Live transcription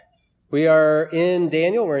We are in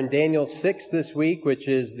Daniel. We're in Daniel 6 this week, which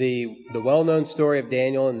is the well-known story of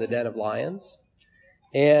Daniel in the den of lions.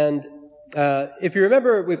 And if you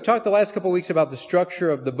remember, we've talked the last couple of weeks about the structure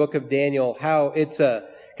of the book of Daniel, how it's a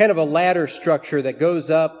kind of a ladder structure that goes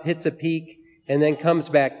up, hits a peak, and then comes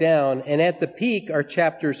back down. And at the peak are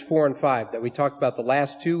chapters 4 and 5 that we talked about the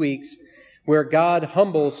last 2 weeks, where God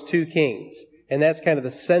humbles two kings. And that's kind of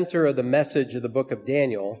the center of the message of the book of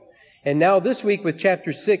Daniel. And now this week with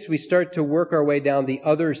chapter 6, we start to work our way down the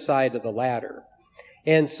other side of the ladder.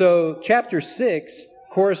 And so chapter 6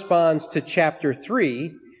 corresponds to chapter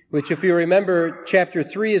 3, which, if you remember, chapter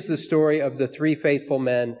 3 is the story of the three faithful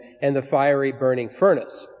men and the fiery burning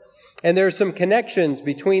furnace. And there are some connections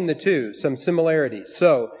between the two, some similarities.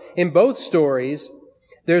 So in both stories,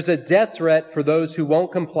 there's a death threat for those who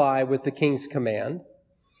won't comply with the king's command.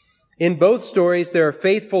 In both stories, there are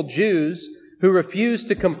faithful Jews who refuse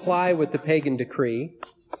to comply with the pagan decree.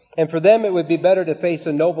 And for them, it would be better to face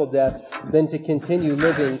a noble death than to continue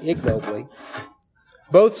living ignobly.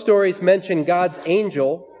 Both stories mention God's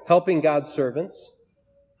angel helping God's servants.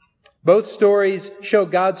 Both stories show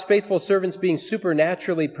God's faithful servants being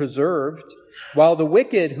supernaturally preserved, while the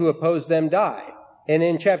wicked who oppose them die. And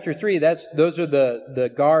in chapter 3, those are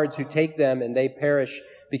the guards who take them, and they perish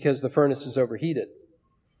because the furnace is overheated.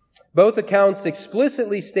 Both accounts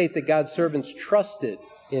explicitly state that God's servants trusted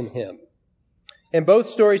in him. And both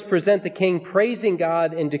stories present the king praising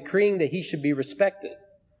God and decreeing that he should be respected.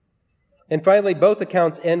 And finally, both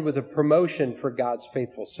accounts end with a promotion for God's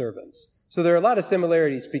faithful servants. So there are a lot of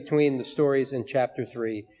similarities between the stories in chapter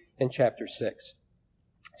 3 and chapter 6.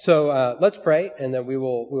 So let's pray, and then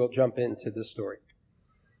we'll jump into this story.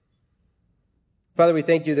 Father, we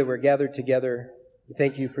thank you that we're gathered together. We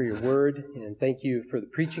thank you for your word, and thank you for the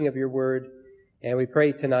preaching of your word. And we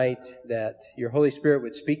pray tonight that your Holy Spirit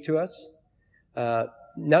would speak to us,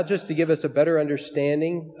 not just to give us a better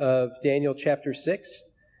understanding of Daniel chapter 6,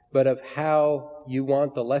 but of how you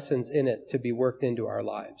want the lessons in it to be worked into our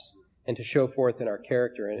lives and to show forth in our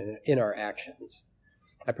character and in our actions.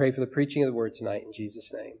 I pray for the preaching of the word tonight in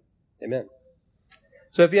Jesus' name. Amen.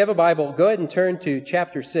 So if you have a Bible, go ahead and turn to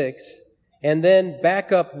chapter 6. And then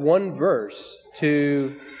back up one verse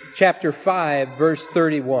to chapter 5, verse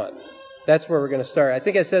 31. That's where we're going to start. I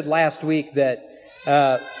think I said last week that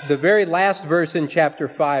the very last verse in chapter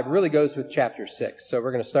 5 really goes with chapter 6. So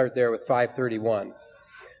we're going to start there with 5:31,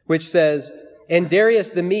 which says, "And Darius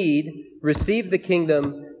the Mede received the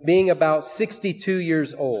kingdom, being about 62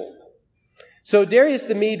 years old." So Darius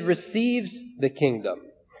the Mede receives the kingdom.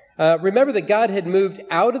 Remember that God had moved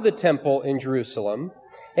out of the temple in Jerusalem,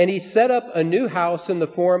 and he set up a new house in the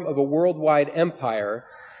form of a worldwide empire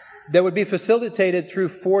that would be facilitated through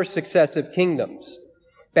 4 successive kingdoms.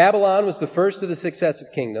 Babylon was the first of the successive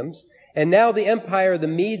kingdoms, and now the empire, the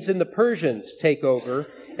Medes and the Persians, take over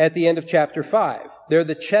at the end of chapter 5. They're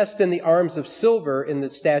the chest and the arms of silver in the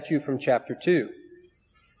statue from chapter 2.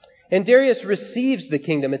 And Darius receives the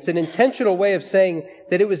kingdom. It's an intentional way of saying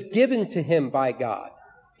that it was given to him by God.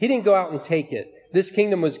 He didn't go out and take it. This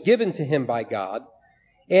kingdom was given to him by God.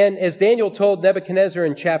 And as Daniel told Nebuchadnezzar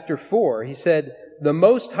in chapter 4, he said, "The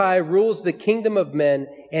Most High rules the kingdom of men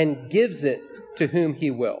and gives it to whom he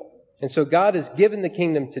will." And so God has given the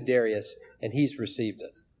kingdom to Darius, and he's received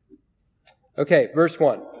it. Okay, verse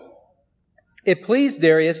 1. "It pleased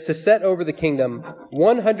Darius to set over the kingdom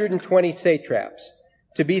 120 satraps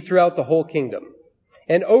to be throughout the whole kingdom,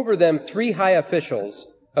 and over them 3 high officials,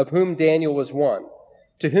 of whom Daniel was one,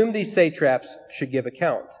 to whom these satraps should give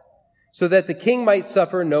account, so that the king might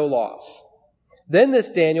suffer no loss. Then this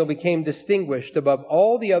Daniel became distinguished above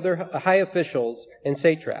all the other high officials and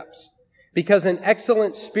satraps, because an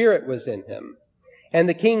excellent spirit was in him, and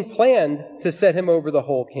the king planned to set him over the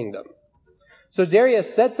whole kingdom." So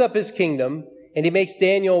Darius sets up his kingdom, and he makes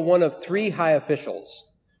Daniel one of 3 high officials.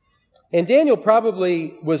 And Daniel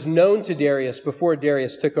probably was known to Darius before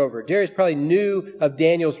Darius took over. Darius probably knew of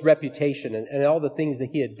Daniel's reputation and all the things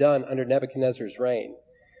that he had done under Nebuchadnezzar's reign.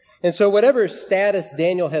 And so whatever status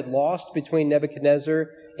Daniel had lost between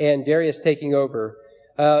Nebuchadnezzar and Darius taking over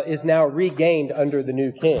is now regained under the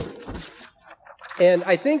new king. And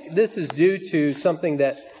I think this is due to something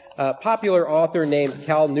that a popular author named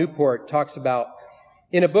Cal Newport talks about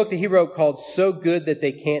in a book that he wrote called "So Good That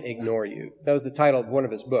They Can't Ignore You." That was the title of one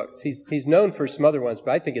of his books. He's known for some other ones,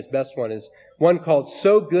 but I think his best one is one called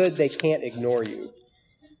 "So Good They Can't Ignore You."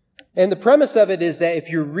 And the premise of it is that if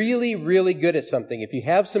you're really, really good at something, if you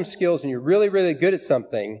have some skills and you're really, really good at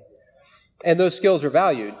something, and those skills are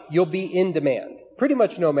valued, you'll be in demand. Pretty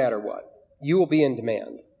much no matter what, you will be in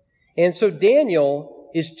demand. And so Daniel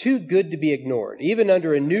is too good to be ignored. Even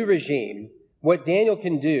under a new regime, what Daniel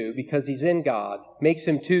can do, because he's in God, makes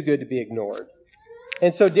him too good to be ignored.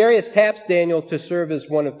 And so Darius taps Daniel to serve as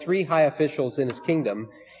one of 3 high officials in his kingdom,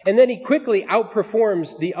 and then he quickly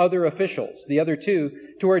outperforms the other officials, the other 2,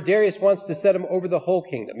 to where Darius wants to set him over the whole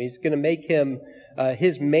kingdom. He's going to make him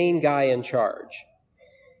his main guy in charge.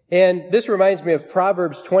 And this reminds me of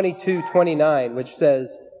Proverbs 22:29, which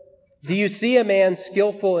says, "Do you see a man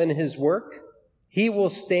skillful in his work? He will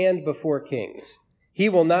stand before kings. He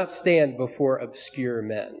will not stand before obscure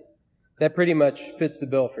men." That pretty much fits the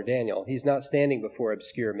bill for Daniel. He's not standing before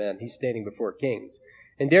obscure men. He's standing before kings.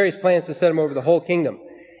 And Darius plans to set him over the whole kingdom.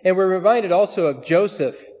 And we're reminded also of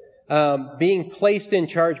Joseph being placed in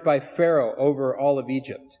charge by Pharaoh over all of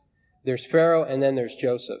Egypt. There's Pharaoh, and then there's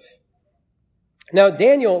Joseph. Now,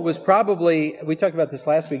 Daniel was probably, we talked about this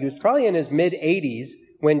last week, he was probably in his mid-80s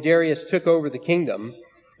when Darius took over the kingdom.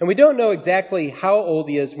 And we don't know exactly how old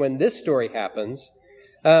he is when this story happens,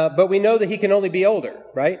 but we know that he can only be older,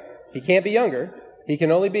 right? He can't be younger. He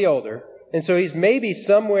can only be older. And so he's maybe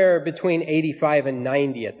somewhere between 85 and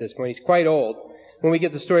 90 at this point. He's quite old when we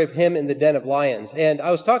get the story of him in the den of lions. And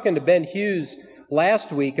I was talking to Ben Hughes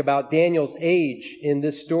last week about Daniel's age in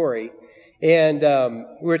this story. And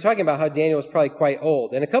we were talking about how Daniel was probably quite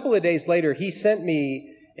old. And a couple of days later, he sent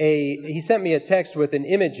me a text with an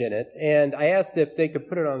image in it. And I asked if they could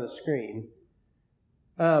put it on the screen.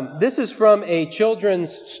 This is from a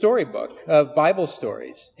children's storybook of Bible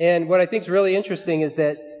stories. And what I think is really interesting is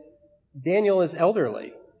that Daniel is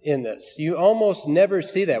elderly in this. You almost never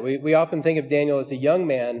see that. We often think of Daniel as a young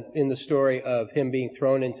man in the story of him being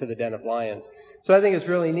thrown into the den of lions. So I think it's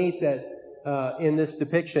really neat that in this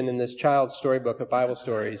depiction, in this child's storybook of Bible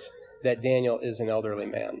stories, that Daniel is an elderly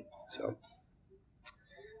man. So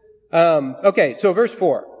verse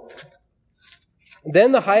 4.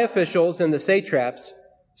 Then the high officials and the satraps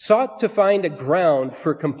sought to find a ground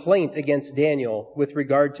for complaint against Daniel with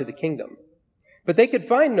regard to the kingdom. But they could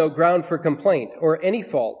find no ground for complaint or any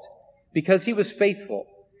fault, because he was faithful,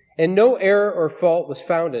 and no error or fault was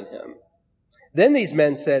found in him. Then these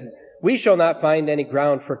men said, "We shall not find any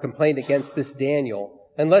ground for complaint against this Daniel,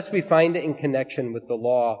 unless we find it in connection with the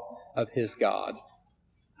law of his God."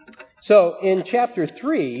 So in chapter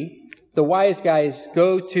 3, the wise guys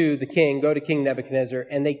go to King Nebuchadnezzar,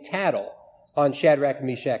 and they tattle on Shadrach,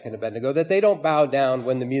 Meshach, and Abednego, that they don't bow down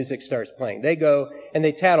when the music starts playing. They go and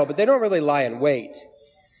they tattle, but they don't really lie in wait.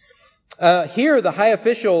 Here, the high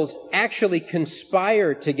officials actually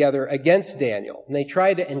conspire together against Daniel, and they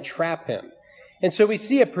try to entrap him. And so we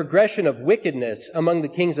see a progression of wickedness among the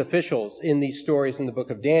king's officials in these stories in the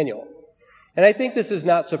book of Daniel. And I think this is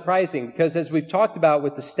not surprising, because as we've talked about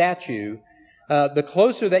with the statue, the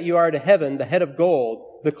closer that you are to heaven, the head of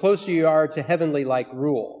gold, the closer you are to heavenly-like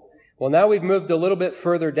rule. Well, now we've moved a little bit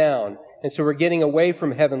further down, and so we're getting away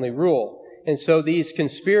from heavenly rule. And so these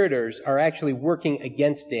conspirators are actually working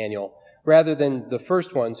against Daniel, rather than the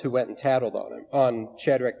first ones who went and tattled on him, on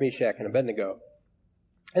Shadrach, Meshach, and Abednego.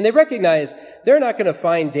 And they recognize they're not going to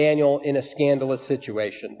find Daniel in a scandalous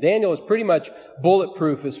situation. Daniel is pretty much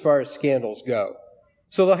bulletproof as far as scandals go.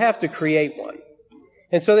 So they'll have to create one.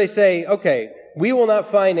 And so they say, okay, we will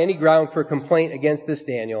not find any ground for complaint against this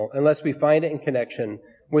Daniel unless we find it in connection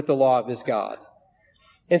with the law of his God.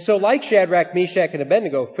 And so like Shadrach, Meshach, and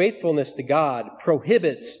Abednego, faithfulness to God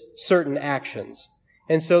prohibits certain actions.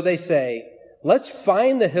 And so they say, let's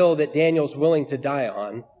find the hill that Daniel's willing to die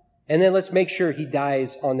on, and then let's make sure he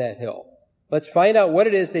dies on that hill. Let's find out what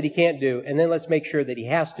it is that he can't do, and then let's make sure that he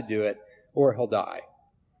has to do it, or he'll die.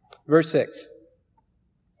 Verse 6.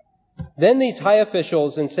 Then these high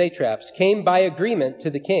officials and satraps came by agreement to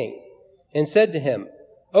the king, and said to him,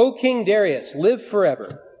 "O King Darius, live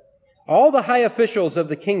forever. All the high officials of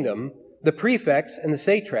the kingdom, the prefects and the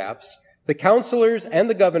satraps, the counselors and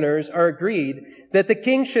the governors are agreed that the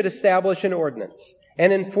king should establish an ordinance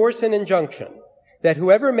and enforce an injunction that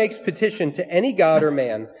whoever makes petition to any god or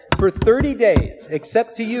man for 30 days,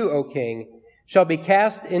 except to you, O king, shall be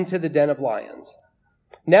cast into the den of lions.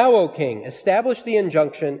 Now, O king, establish the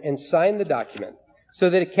injunction and sign the document so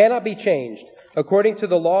that it cannot be changed according to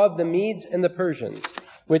the law of the Medes and the Persians,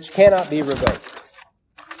 which cannot be revoked."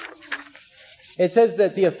 It says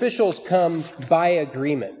that the officials come by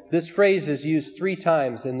agreement. This phrase is used 3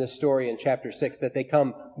 times in this story in chapter 6, that they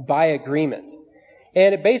come by agreement.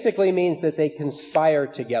 And it basically means that they conspire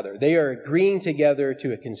together. They are agreeing together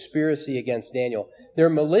to a conspiracy against Daniel. They're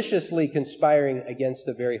maliciously conspiring against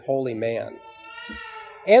a very holy man.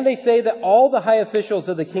 And they say that all the high officials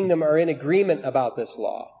of the kingdom are in agreement about this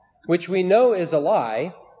law, which we know is a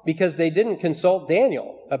lie, because they didn't consult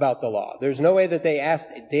Daniel about the law. There's no way that they asked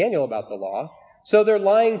Daniel about the law. So they're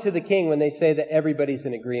lying to the king when they say that everybody's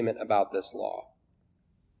in agreement about this law.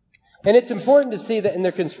 And it's important to see that in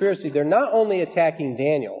their conspiracy, they're not only attacking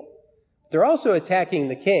Daniel, they're also attacking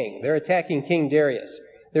the king. They're attacking King Darius.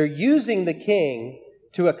 They're using the king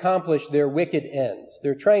to accomplish their wicked ends.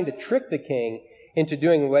 They're trying to trick the king into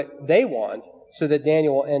doing what they want so that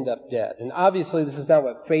Daniel will end up dead. And obviously, this is not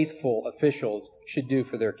what faithful officials should do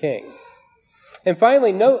for their king. And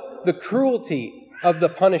finally, note the cruelty of the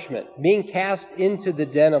punishment, being cast into the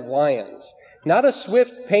den of lions. Not a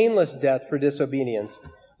swift, painless death for disobedience,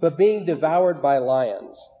 but being devoured by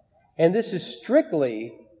lions. And this is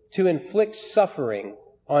strictly to inflict suffering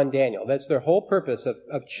on Daniel. That's their whole purpose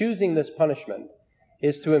of choosing this punishment,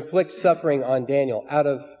 is to inflict suffering on Daniel out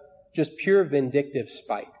of just pure vindictive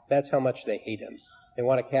spite. That's how much they hate him. They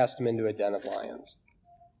want to cast him into a den of lions.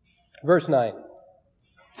 Verse 9.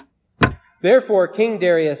 Therefore, King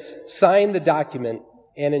Darius signed the document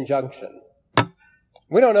and injunction.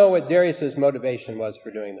 We don't know what Darius's motivation was for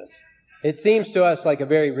doing this. It seems to us like a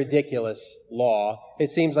very ridiculous law. It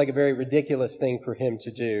seems like a very ridiculous thing for him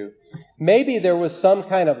to do. Maybe there was some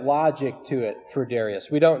kind of logic to it for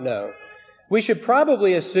Darius. We don't know. We should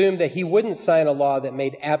probably assume that he wouldn't sign a law that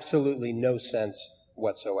made absolutely no sense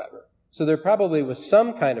whatsoever. So there probably was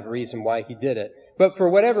some kind of reason why he did it. But for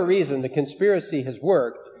whatever reason, the conspiracy has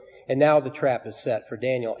worked, and now the trap is set for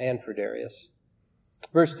Daniel and for Darius.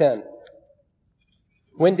 Verse 10.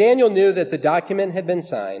 When Daniel knew that the document had been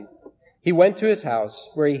signed, he went to his house,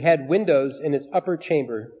 where he had windows in his upper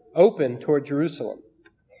chamber open toward Jerusalem.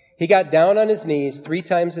 He got down on his knees 3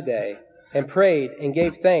 times a day and prayed and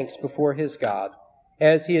gave thanks before his God,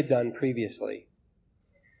 as he had done previously.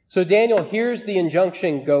 So Daniel hears the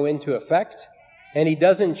injunction go into effect, and he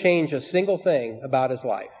doesn't change a single thing about his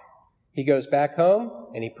life. He goes back home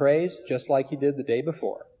and he prays just like he did the day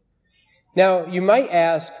before. Now, you might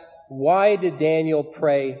ask, why did Daniel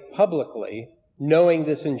pray publicly, knowing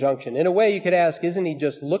this injunction? In a way, you could ask, isn't he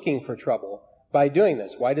just looking for trouble by doing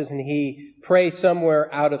this? Why doesn't he pray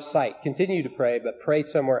somewhere out of sight? Continue to pray, but pray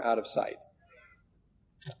somewhere out of sight.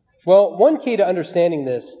 Well, one key to understanding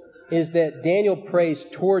this is that Daniel prays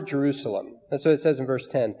toward Jerusalem. That's what it says in verse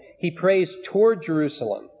 10. He prays toward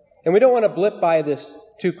Jerusalem. And we don't want to blip by this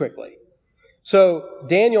too quickly. So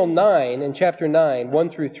Daniel 9, in chapter 9, 1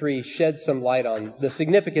 through 3, sheds some light on the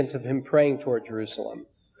significance of him praying toward Jerusalem.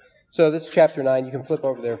 So this is chapter 9. You can flip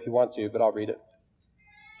over there if you want to, but I'll read it.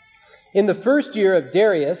 In the first year of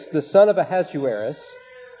Darius, the son of Ahasuerus,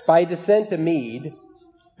 by descent a Mede,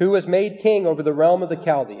 who was made king over the realm of the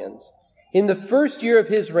Chaldeans, in the first year of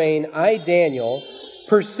his reign, I, Daniel,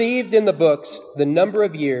 perceived in the books the number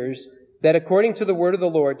of years that, according to the word of the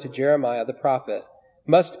Lord to Jeremiah the prophet,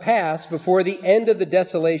 must pass before the end of the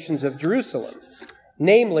desolations of Jerusalem,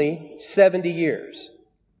 namely 70 years.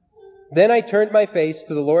 Then I turned my face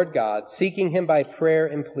to the Lord God, seeking him by prayer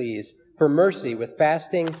and pleas for mercy with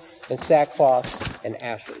fasting and sackcloth and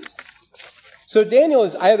ashes. So Daniel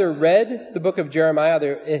has either read the book of Jeremiah,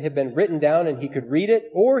 it had been written down and he could read it,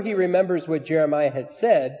 or he remembers what Jeremiah had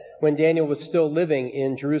said when Daniel was still living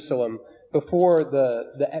in Jerusalem before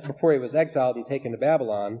he was exiled and taken to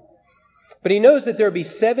Babylon. But he knows that there would be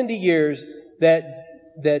 70 years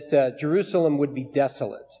that Jerusalem would be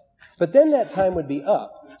desolate. But then that time would be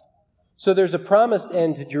up. So there's a promised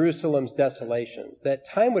end to Jerusalem's desolations. That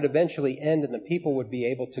time would eventually end and the people would be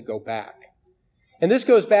able to go back. And this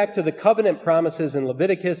goes back to the covenant promises in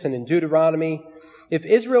Leviticus and in Deuteronomy. If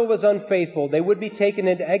Israel was unfaithful, they would be taken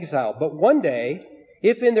into exile. But one day,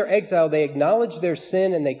 if in their exile they acknowledged their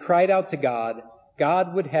sin and they cried out to God,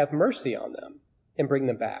 God would have mercy on them and bring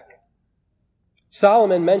them back.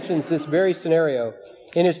 Solomon mentions this very scenario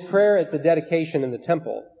in his prayer at the dedication in the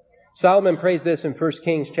temple. Solomon prays this in 1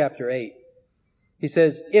 Kings chapter 8. He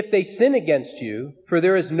says, "If they sin against you, for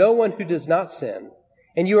there is no one who does not sin,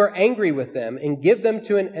 and you are angry with them and give them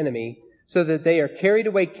to an enemy so that they are carried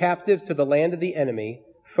away captive to the land of the enemy,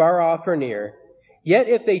 far off or near, yet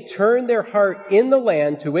if they turn their heart in the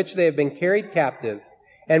land to which they have been carried captive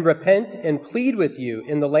and repent and plead with you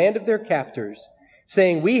in the land of their captors,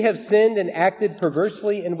 saying, we have sinned and acted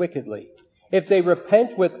perversely and wickedly. If they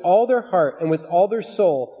repent with all their heart and with all their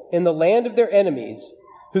soul in the land of their enemies,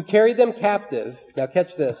 who carried them captive," now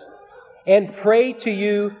catch this, "and pray to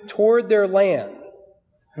you toward their land,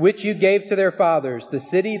 which you gave to their fathers, the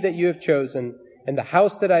city that you have chosen, and the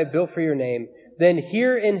house that I have built for your name, then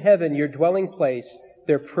hear in heaven your dwelling place,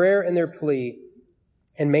 their prayer and their plea,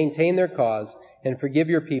 and maintain their cause, and forgive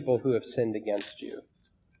your people who have sinned against you."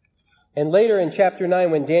 And later in chapter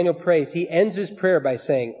 9, when Daniel prays, he ends his prayer by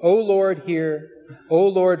saying, "O Lord, hear. O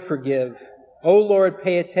Lord, forgive. O Lord,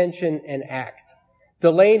 pay attention and act.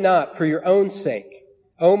 Delay not for your own sake,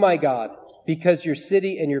 O my God, because your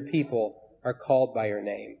city and your people are called by your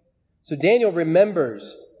name. So Daniel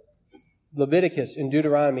remembers Leviticus and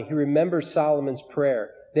Deuteronomy. He remembers Solomon's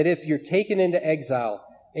prayer that if you're taken into exile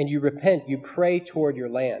and you repent, you pray toward your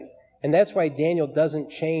land. And that's why Daniel doesn't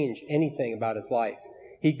change anything about his life.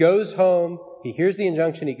 He goes home, he hears the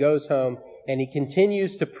injunction, he goes home, and he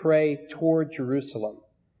continues to pray toward Jerusalem.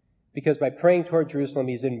 Because by praying toward Jerusalem,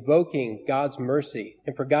 he's invoking God's mercy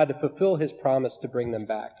and for God to fulfill his promise to bring them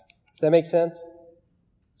back. Does that make sense?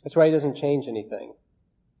 That's why he doesn't change anything.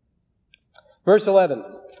 Verse 11.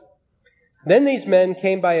 Then these men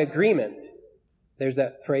came by agreement, there's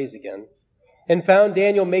that phrase again, and found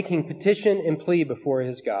Daniel making petition and plea before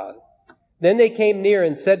his God. Then they came near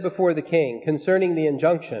and said before the king concerning the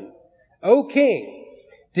injunction, O king,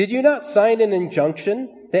 did you not sign an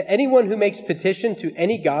injunction that anyone who makes petition to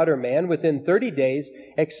any god or man within 30 days,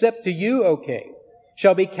 except to you, O king,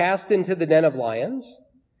 shall be cast into the den of lions?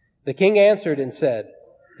 The king answered and said,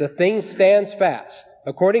 the thing stands fast,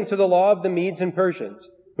 according to the law of the Medes and Persians,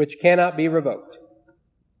 which cannot be revoked.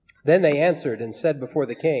 Then they answered and said before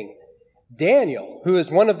the king, Daniel, who is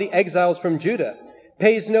one of the exiles from Judah,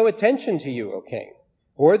 pays no attention to you, O king,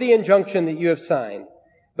 or the injunction that you have signed,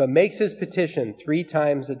 but makes his petition 3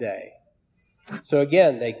 times a day. So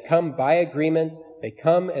again, they come by agreement, they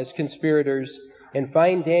come as conspirators, and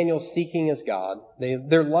find Daniel seeking his God.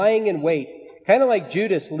 They're lying in wait, kind of like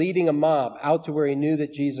Judas leading a mob out to where he knew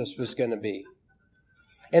that Jesus was going to be.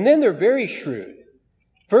 And then they're very shrewd.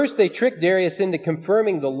 First, they trick Darius into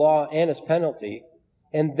confirming the law and its penalty.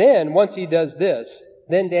 And then, once he does this,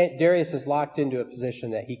 then Darius is locked into a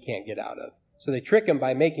position that he can't get out of. So they trick him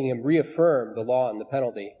by making him reaffirm the law and the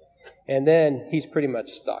penalty. And then he's pretty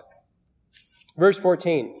much stuck. Verse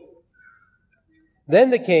 14.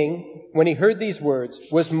 Then the king, when he heard these words,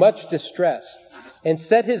 was much distressed and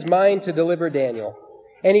set his mind to deliver Daniel.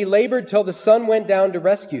 And he labored till the sun went down to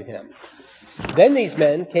rescue him. Then these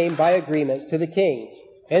men came by agreement to the king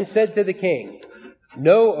and said to the king,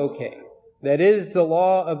 Know, O king, that it is the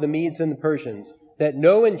law of the Medes and the Persians, that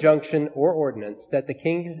no injunction or ordinance that the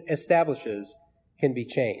king establishes can be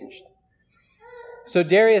changed. So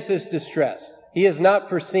Darius is distressed. He has not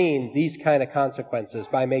foreseen these kind of consequences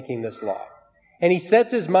by making this law. And he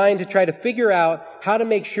sets his mind to try to figure out how to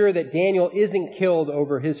make sure that Daniel isn't killed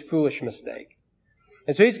over his foolish mistake.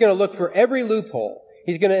 And so he's going to look for every loophole.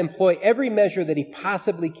 He's going to employ every measure that he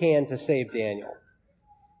possibly can to save Daniel.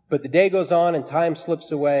 But the day goes on and time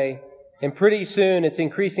slips away, and pretty soon it's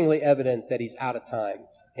increasingly evident that he's out of time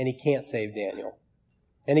and he can't save Daniel.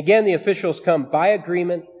 And again, the officials come by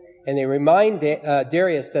agreement and they remind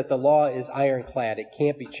Darius that the law is ironclad. It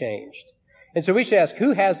can't be changed. And so we should ask,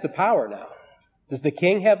 who has the power now? Does the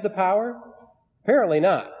king have the power? Apparently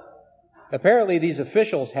not. Apparently these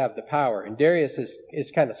officials have the power, and Darius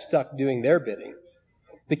is kind of stuck doing their bidding.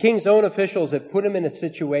 The king's own officials have put him in a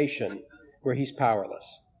situation where he's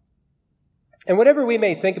powerless. And whatever we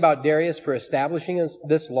may think about Darius for establishing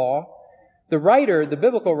this law, the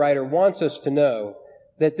biblical writer wants us to know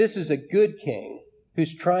that this is a good king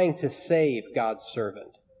who's trying to save God's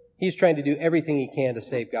servant. He's trying to do everything he can to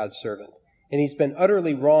save God's servant. And he's been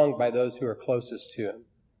utterly wronged by those who are closest to him.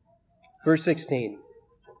 Verse 16.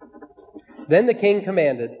 Then the king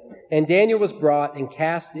commanded, and Daniel was brought and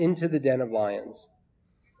cast into the den of lions.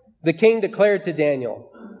 The king declared to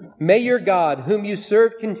Daniel, May your God, whom you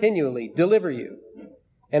serve continually, deliver you.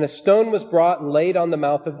 And a stone was brought and laid on the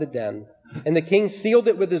mouth of the den. And the king sealed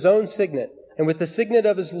it with his own signet and with the signet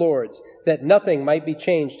of his lords, that nothing might be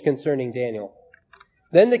changed concerning Daniel.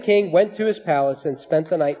 Then the king went to his palace and spent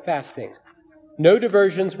the night fasting. No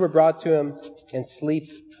diversions were brought to him, and sleep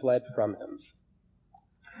fled from him.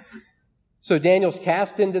 So Daniel's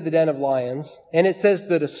cast into the den of lions, and it says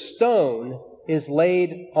that a stone is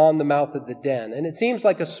laid on the mouth of the den. And it seems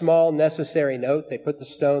like a small necessary note. They put the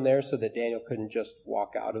stone there so that Daniel couldn't just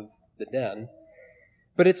walk out of the den.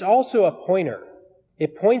 But it's also a pointer.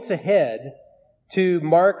 It points ahead to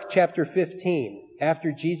Mark chapter 15,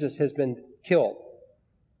 after Jesus has been killed.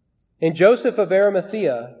 And Joseph of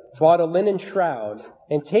Arimathea bought a linen shroud,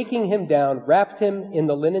 and taking him down, wrapped him in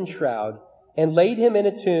the linen shroud, and laid him in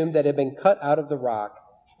a tomb that had been cut out of the rock,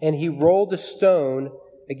 and he rolled a stone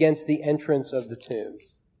against the entrance of the tomb.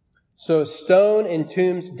 So a stone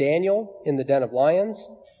entombs Daniel in the den of lions,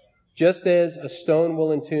 just as a stone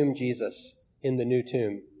will entomb Jesus in the new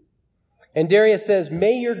tomb. And Darius says,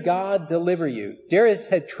 May your God deliver you. Darius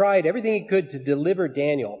had tried everything he could to deliver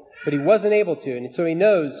Daniel, but he wasn't able to. And so he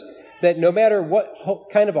knows that no matter what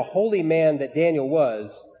kind of a holy man that Daniel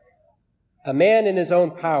was, a man in his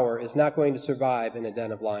own power is not going to survive in a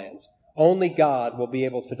den of lions. Only God will be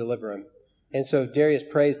able to deliver him. And so Darius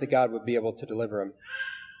prays that God would be able to deliver him.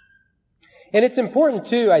 And it's important,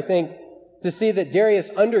 too, I think, to see that Darius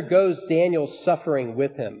undergoes Daniel's suffering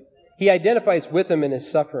with him. He identifies with him in his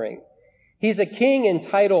suffering. He's a king in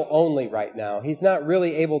title only right now. He's not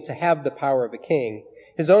really able to have the power of a king.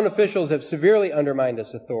 His own officials have severely undermined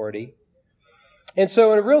his authority. And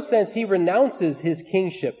so in a real sense, he renounces his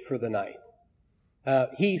kingship for the night.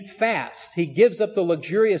 He fasts. He gives up the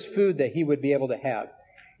luxurious food that he would be able to have.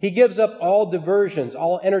 He gives up all diversions,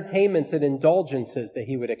 all entertainments and indulgences that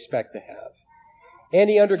he would expect to have. And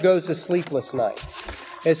he undergoes a sleepless night.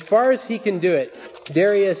 As far as he can do it,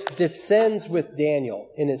 Darius descends with Daniel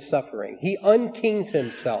in his suffering. He unkings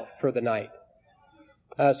himself for the night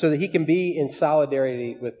so that he can be in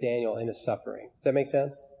solidarity with Daniel in his suffering. Does that make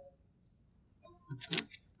sense?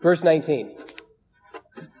 Verse 19.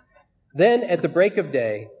 Then at the break of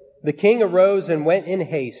day, the king arose and went in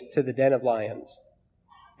haste to the den of lions.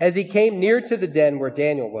 As he came near to the den where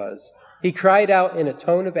Daniel was, he cried out in a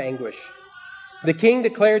tone of anguish. The king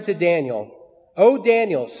declared to Daniel, "O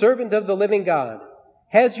Daniel, servant of the living God,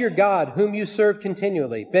 has your God, whom you serve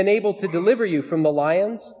continually, been able to deliver you from the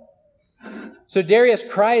lions?" So Darius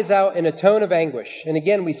cries out in a tone of anguish. And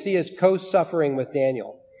again, we see his co-suffering with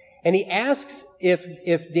Daniel. And he asks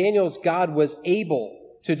if Daniel's God was able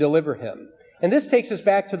to deliver him. And this takes us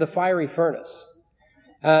back to the fiery furnace.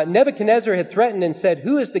 Nebuchadnezzar had threatened and said,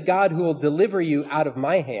 "Who is the God who will deliver you out of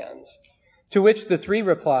my hands?" To which the three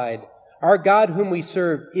replied, "Our God whom we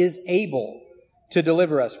serve is able to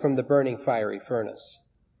deliver us from the burning fiery furnace."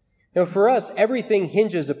 Now, for us, everything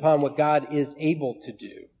hinges upon what God is able to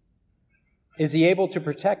do. Is he able to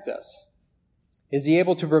protect us? Is he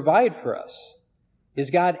able to provide for us?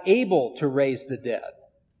 Is God able to raise the dead?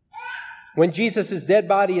 When Jesus' dead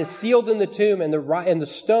body is sealed in the tomb and the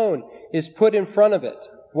stone is put in front of it,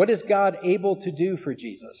 what is God able to do for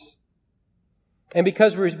Jesus? And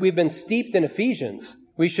because we've been steeped in Ephesians,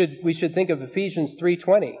 we should think of Ephesians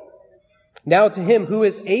 3:20. Now to him who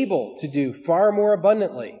is able to do far more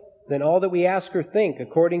abundantly than all that we ask or think,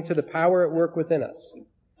 according to the power at work within us.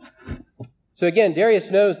 So again,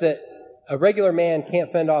 Darius knows that a regular man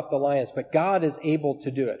can't fend off the lions, but God is able to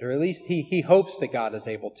do it, or at least he hopes that God is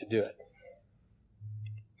able to do it.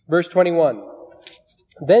 Verse 21.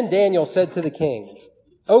 Then Daniel said to the king,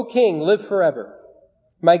 "O king, live forever.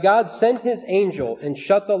 My God sent his angel and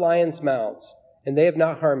shut the lions' mouths, and they have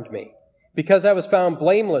not harmed me, because I was found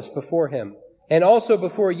blameless before him, and also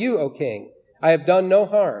before you, O king. I have done no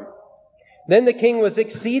harm." Then the king was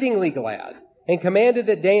exceedingly glad, and commanded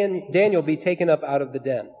that Daniel be taken up out of the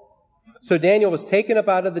den. So Daniel was taken up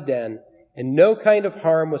out of the den, and no kind of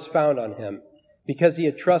harm was found on him, because he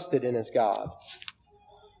had trusted in his God.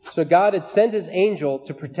 So God had sent his angel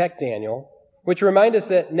to protect Daniel, which reminds us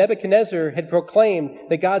that Nebuchadnezzar had proclaimed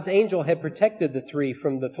that God's angel had protected the three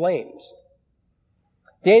from the flames.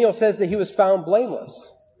 Daniel says that he was found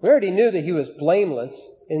blameless. We already knew that he was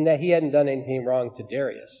blameless in that he hadn't done anything wrong to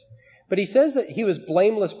Darius. But he says that he was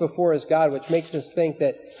blameless before his God, which makes us think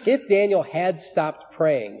that if Daniel had stopped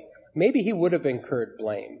praying, maybe he would have incurred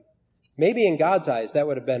blame. Maybe in God's eyes, that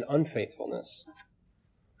would have been unfaithfulness.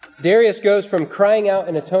 Darius goes from crying out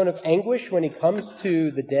in a tone of anguish when he comes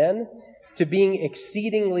to the den to being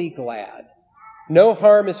exceedingly glad. No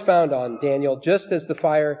harm is found on Daniel, just as the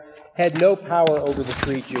fire had no power over the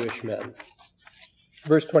three Jewish men.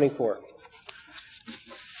 Verse 24.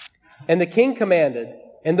 And the king commanded,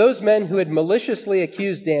 and those men who had maliciously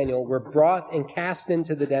accused Daniel were brought and cast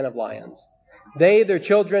into the den of lions, they, their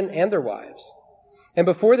children, and their wives. And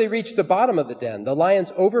before they reached the bottom of the den, the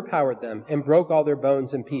lions overpowered them and broke all their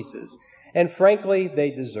bones in pieces. And frankly,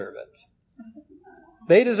 they deserve it.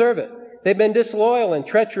 They deserve it. They've been disloyal and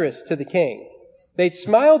treacherous to the king. They'd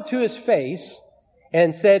smiled to his face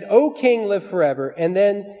and said, "O king, live forever." And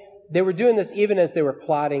then they were doing this even as they were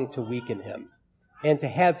plotting to weaken him and to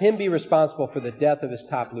have him be responsible for the death of his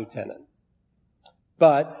top lieutenant.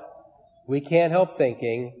 But we can't help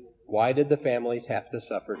thinking, why did the families have to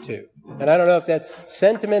suffer too? And I don't know if that's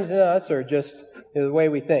sentiment in us or just the way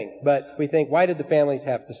we think, but we think, why did the families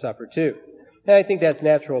have to suffer too? And I think that's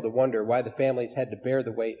natural to wonder why the families had to bear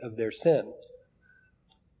the weight of their sin.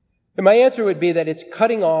 And my answer would be that it's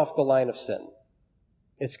cutting off the line of sin.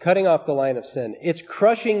 It's cutting off the line of sin. It's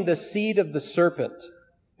crushing the seed of the serpent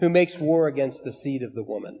who makes war against the seed of the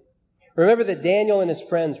woman. Remember that Daniel and his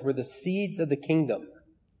friends were the seeds of the kingdom,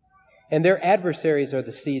 and their adversaries are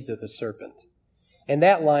the seeds of the serpent. And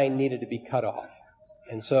that line needed to be cut off.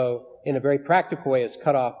 And so, in a very practical way, it's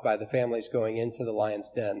cut off by the families going into the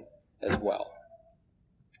lion's den as well.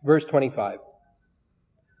 Verse 25.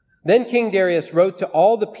 Then King Darius wrote to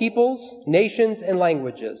all the peoples, nations, and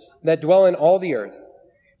languages that dwell in all the earth,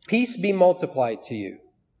 "Peace be multiplied to you.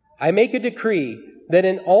 I make a decree that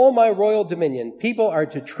in all my royal dominion people are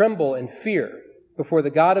to tremble and fear before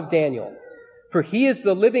the God of Daniel, for he is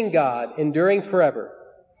the living God, enduring forever.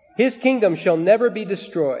 His kingdom shall never be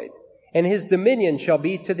destroyed, and his dominion shall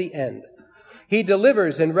be to the end. He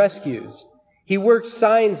delivers and rescues. He works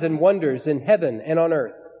signs and wonders in heaven and on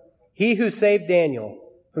earth. He who saved Daniel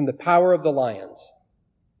from the power of the lions."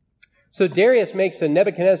 So Darius makes a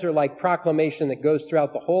Nebuchadnezzar-like proclamation that goes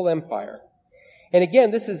throughout the whole empire. And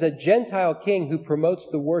again, this is a Gentile king who promotes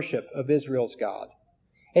the worship of Israel's God.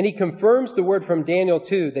 And he confirms the word from Daniel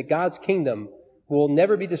 2 that God's kingdom will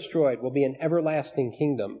never be destroyed, will be an everlasting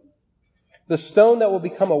kingdom. The stone that will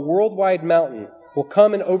become a worldwide mountain will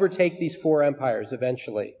come and overtake these four empires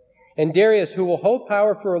eventually. And Darius, who will hold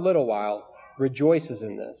power for a little while, rejoices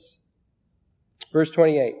in this. Verse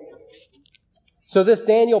 28. So this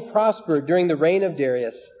Daniel prospered during the reign of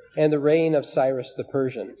Darius and the reign of Cyrus the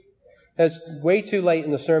Persian. It's way too late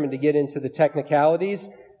in the sermon to get into the technicalities,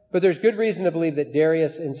 but there's good reason to believe that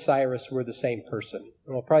Darius and Cyrus were the same person.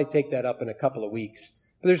 And we'll probably take that up in a couple of weeks.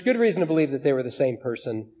 But there's good reason to believe that they were the same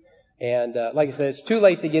person. And like I said, it's too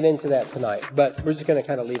late to get into that tonight, but we're just going to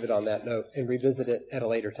kind of leave it on that note and revisit it at a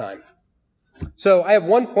later time. So I have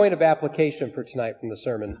one point of application for tonight from the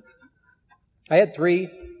sermon. I had 3,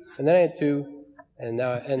 and then I had 2, and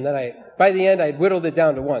then by the end I whittled it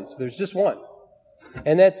down to 1. So there's just 1.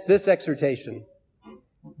 And that's this exhortation.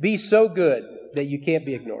 Be so good that you can't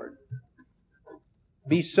be ignored.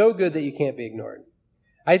 Be so good that you can't be ignored.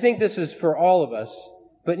 I think this is for all of us,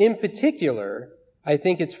 but in particular, I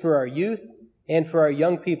think it's for our youth and for our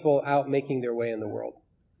young people out making their way in the world.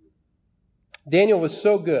 Daniel was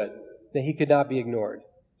so good that he could not be ignored,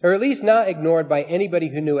 or at least not ignored by anybody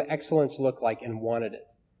who knew what excellence looked like and wanted it.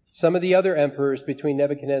 Some of the other emperors between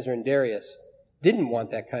Nebuchadnezzar and Darius didn't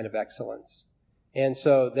want that kind of excellence, and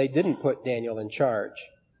so they didn't put Daniel in charge.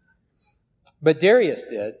 But Darius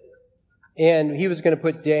did, and he was going to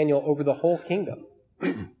put Daniel over the whole kingdom.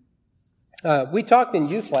 We talked in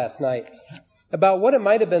youth last night about what it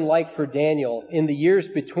might have been like for Daniel in the years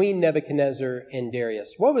between Nebuchadnezzar and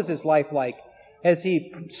Darius. What was his life like as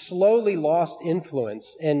he slowly lost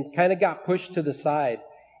influence and kind of got pushed to the side,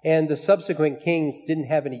 and the subsequent kings didn't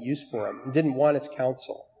have any use for him and didn't want his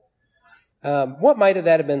counsel? What might have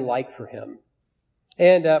that have been like for him?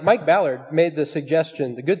 And Mike Ballard made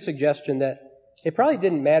the good suggestion that it probably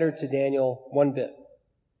didn't matter to Daniel one bit.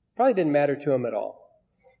 Probably didn't matter to him at all.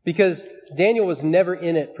 Because Daniel was never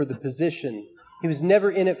in it for the position. He was never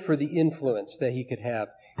in it for the influence that he could have.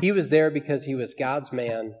 He was there because he was God's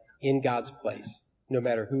man in God's place, no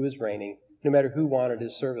matter who was reigning, no matter who wanted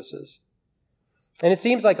his services. And it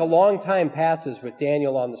seems like a long time passes with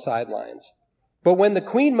Daniel on the sidelines. But when the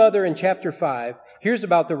Queen Mother in chapter 5 hears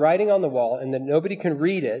about the writing on the wall and that nobody can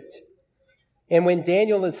read it, and when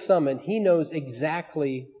Daniel is summoned, he knows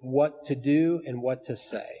exactly what to do and what to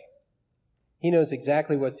say. He knows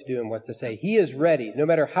exactly what to do and what to say. He is ready, no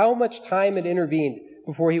matter how much time had intervened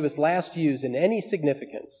before he was last used in any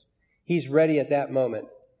significance. He's ready at that moment,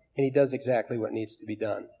 and he does exactly what needs to be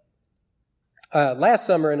done. Last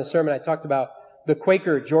summer in a sermon, I talked about the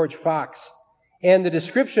Quaker George Fox and the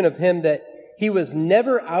description of him that he was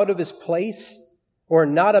never out of his place or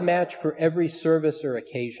not a match for every service or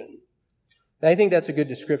occasion. And I think that's a good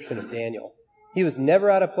description of Daniel. He was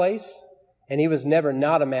never out of place, and he was never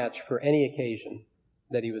not a match for any occasion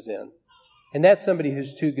that he was in. And that's somebody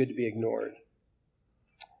who's too good to be ignored.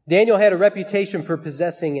 Daniel had a reputation for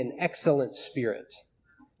possessing an excellent spirit.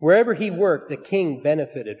 Wherever he worked, the king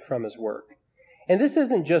benefited from his work. And this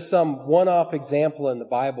isn't just some one-off example in the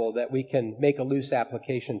Bible that we can make a loose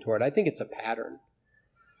application toward. I think it's a pattern.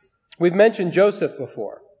 We've mentioned Joseph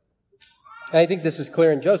before. I think this is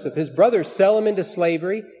clear in Joseph. His brothers sell him into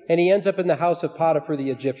slavery, and he ends up in the house of Potiphar the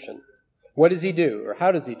Egyptian. What does he do, or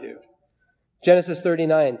how does he do? Genesis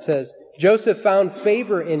 39 says, Joseph found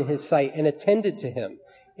favor in his sight and attended to him.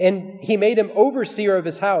 And he made him overseer of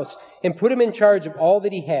his house and put him in charge of all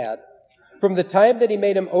that he had. From the time that he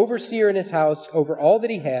made him overseer in his house over all that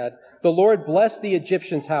he had, the Lord blessed the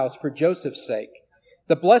Egyptian's house for Joseph's sake.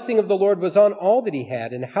 The blessing of the Lord was on all that he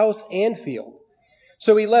had in house and field.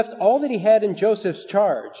 So he left all that he had in Joseph's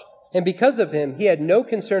charge. And because of him, he had no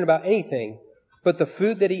concern about anything but the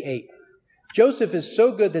food that he ate. Joseph is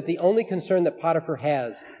so good that the only concern that Potiphar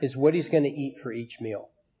has is what he's going to eat for each meal.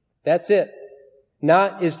 That's it.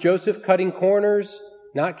 Not is Joseph cutting corners.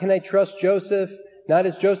 Not can I trust Joseph. Not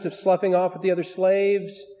is Joseph sloughing off with the other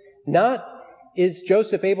slaves. Not is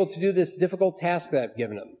Joseph able to do this difficult task that I've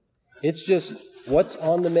given him. It's just what's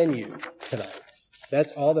on the menu tonight.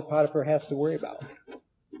 That's all that Potiphar has to worry about.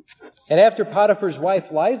 And after Potiphar's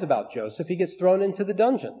wife lies about Joseph, he gets thrown into the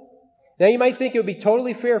dungeon. Now, you might think it would be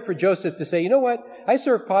totally fair for Joseph to say, you know what? I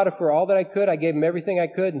served Potiphar all that I could. I gave him everything I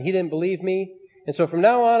could, and he didn't believe me. And so from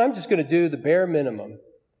now on, I'm just going to do the bare minimum.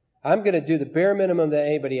 I'm going to do the bare minimum that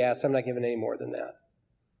anybody asks. I'm not giving any more than that.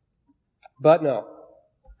 But no.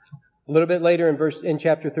 A little bit later in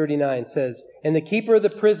chapter 39 says, and the keeper of the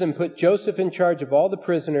prison put Joseph in charge of all the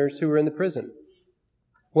prisoners who were in the prison.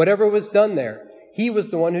 Whatever was done there, he was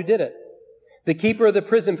the one who did it. The keeper of the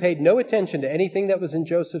prison paid no attention to anything that was in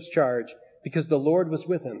Joseph's charge because the Lord was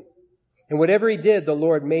with him. And whatever he did, the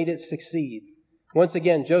Lord made it succeed. Once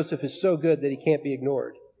again, Joseph is so good that he can't be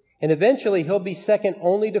ignored. And eventually he'll be second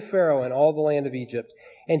only to Pharaoh in all the land of Egypt.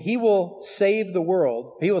 And he will save the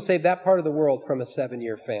world. He will save that part of the world from a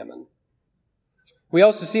 7-year famine. We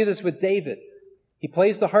also see this with David. He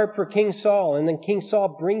plays the harp for King Saul, and then King Saul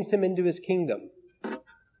brings him into his kingdom.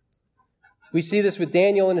 We see this with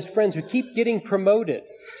Daniel and his friends who keep getting promoted.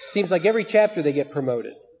 Seems like every chapter they get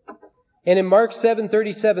promoted. And in Mark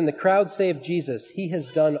 7:37, the crowd say of Jesus, he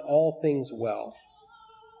has done all things well.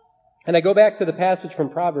 And I go back to the passage from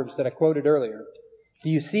Proverbs that I quoted earlier. Do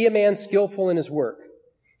you see a man skillful in his work?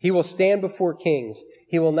 He will stand before kings.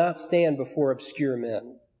 He will not stand before obscure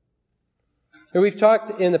men. And we've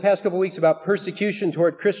talked in the past couple of weeks about persecution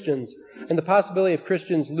toward Christians and the possibility of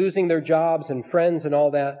Christians losing their jobs and friends and all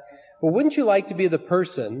that. Well, wouldn't you like to be the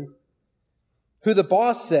person who the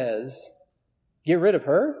boss says, get rid of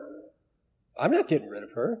her? I'm not getting rid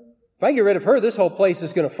of her. If I get rid of her, this whole place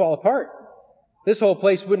is going to fall apart. This whole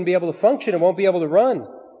place wouldn't be able to function and won't be able to run.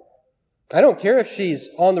 I don't care if she's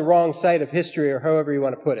on the wrong side of history or however you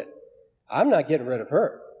want to put it. I'm not getting rid of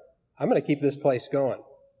her. I'm going to keep this place going.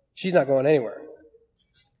 She's not going anywhere.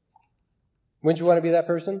 Wouldn't you want to be that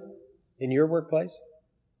person in your workplace?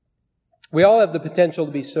 We all have the potential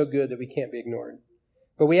to be so good that we can't be ignored.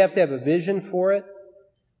 But we have to have a vision for it,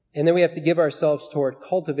 and then we have to give ourselves toward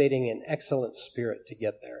cultivating an excellent spirit to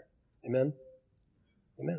get there. Amen?